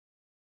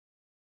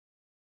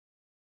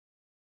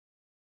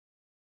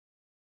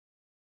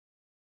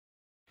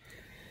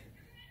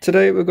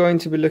Today we're going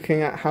to be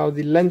looking at how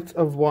the length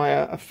of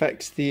wire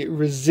affects the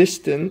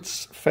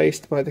resistance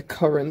faced by the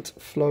current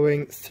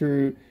flowing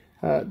through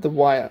the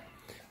wire.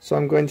 So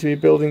I'm going to be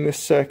building this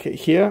circuit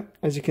here.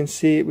 As you can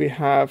see, we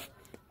have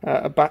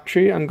a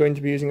battery. I'm going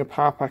to be using a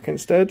power pack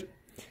instead.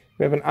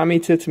 We have an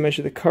ammeter to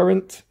measure the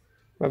current.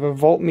 We have a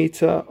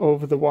voltmeter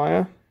over the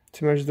wire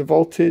to measure the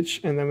voltage,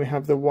 and then we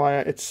have the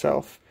wire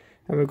itself.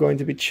 And we're going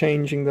to be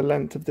changing the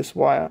length of this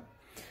wire.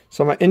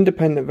 So my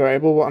independent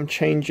variable, what I'm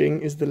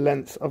changing is the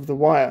length of the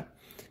wire.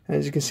 And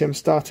as you can see, I'm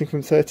starting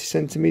from 30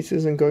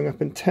 centimeters and going up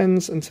in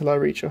tens until I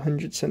reach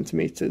 100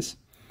 centimeters.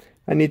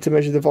 I need to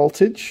measure the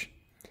voltage.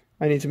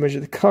 I need to measure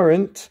the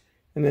current.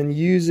 And then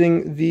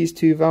using these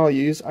two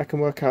values, I can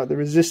work out the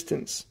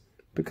resistance,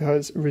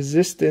 because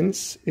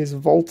resistance is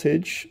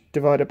voltage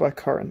divided by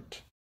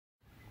current.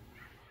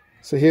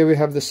 So here we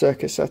have the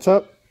circuit set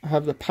up. I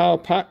have the power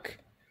pack,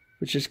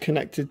 which is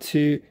connected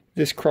to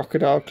this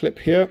crocodile clip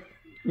here,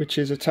 which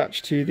is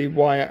attached to the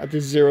wire at the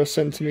 0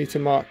 centimeter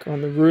mark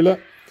on the ruler.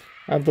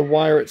 I have the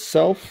wire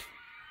itself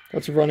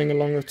that's running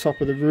along the top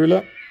of the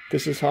ruler.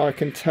 This is how I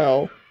can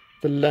tell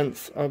the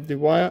length of the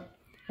wire.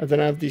 And then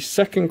I have the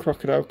second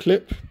crocodile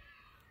clip,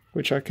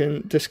 which I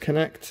can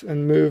disconnect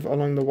and move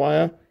along the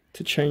wire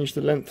to change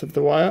the length of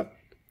the wire.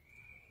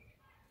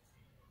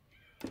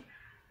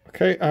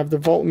 Okay, I have the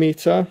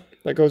voltmeter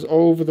that goes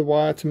over the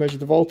wire to measure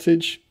the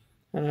voltage,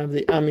 and I have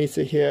the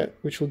ammeter here,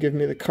 which will give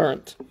me the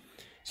current.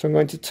 So I'm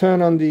going to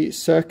turn on the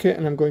circuit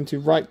and I'm going to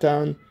write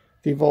down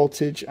the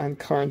voltage and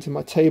current in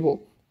my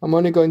table. I'm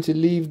only going to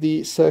leave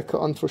the circuit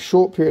on for a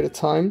short period of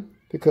time,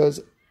 because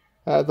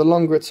the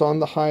longer it's on,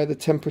 the higher the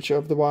temperature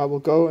of the wire will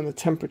go, and the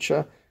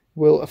temperature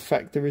will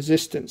affect the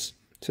resistance.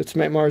 So to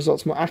make my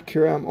results more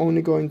accurate, I'm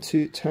only going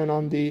to turn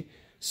on the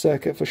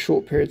circuit for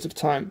short periods of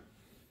time.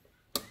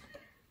 So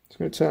I'm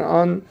going to turn it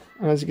on,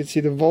 and as you can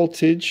see, the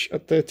voltage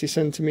at 30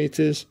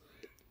 centimeters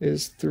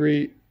is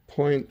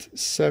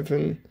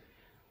 3.75,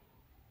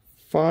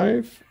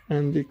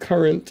 and the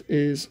current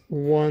is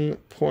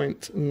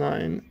 1.99.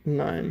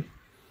 And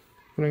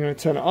I'm going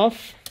to turn it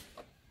off.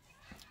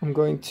 I'm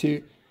going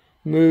to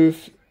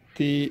move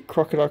the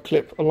crocodile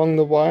clip along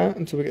the wire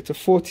until we get to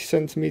 40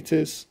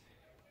 centimeters,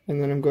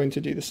 and then I'm going to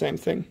do the same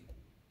thing.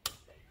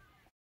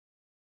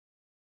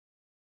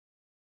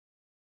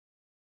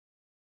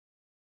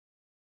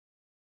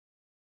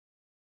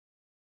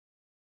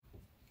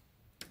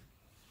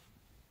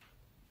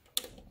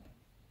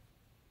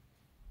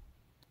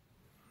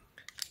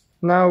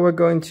 Now we're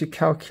going to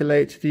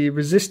calculate the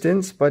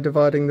resistance by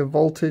dividing the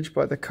voltage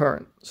by the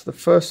current. So the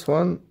first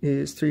one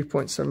is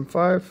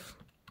 3.75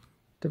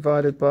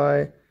 divided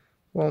by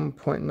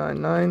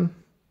 1.99,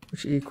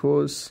 which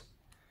equals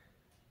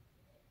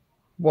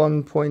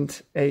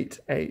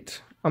 1.88.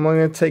 I'm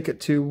going to take it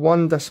to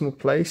one decimal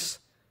place,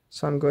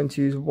 so I'm going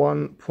to use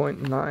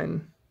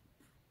 1.9.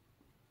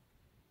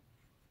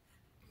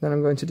 Then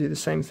I'm going to do the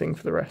same thing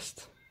for the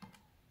rest.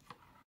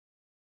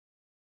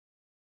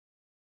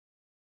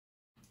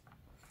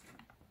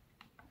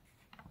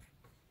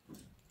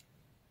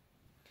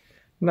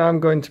 Now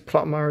I'm going to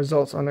plot my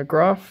results on a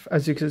graph.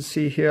 As you can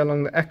see here,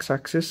 along the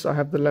x-axis I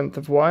have the length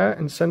of wire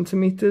in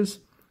centimeters.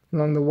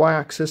 Along the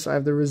y-axis I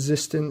have the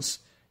resistance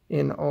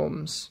in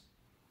ohms.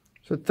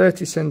 So at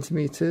 30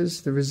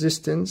 centimeters the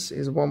resistance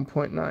is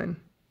 1.9. And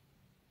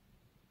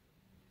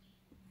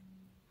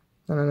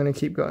I'm going to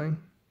keep going.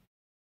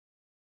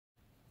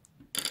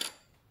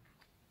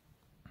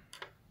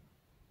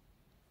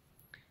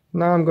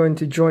 Now I'm going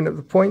to join up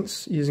the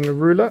points using a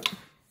ruler.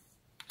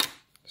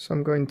 So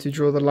I'm going to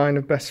draw the line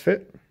of best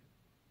fit.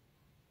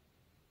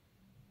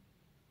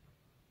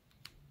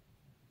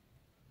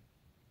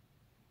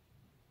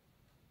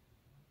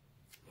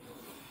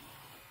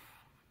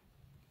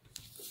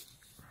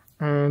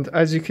 And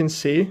as you can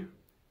see,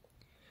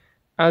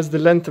 as the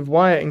length of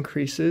wire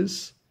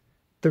increases,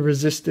 the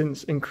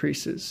resistance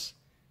increases.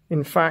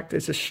 In fact,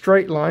 it's a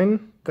straight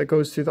line that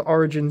goes through the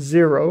origin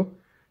 0,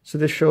 so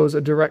this shows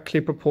a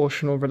directly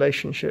proportional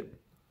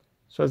relationship.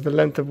 So as the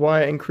length of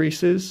wire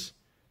increases,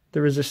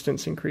 the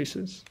resistance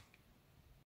increases.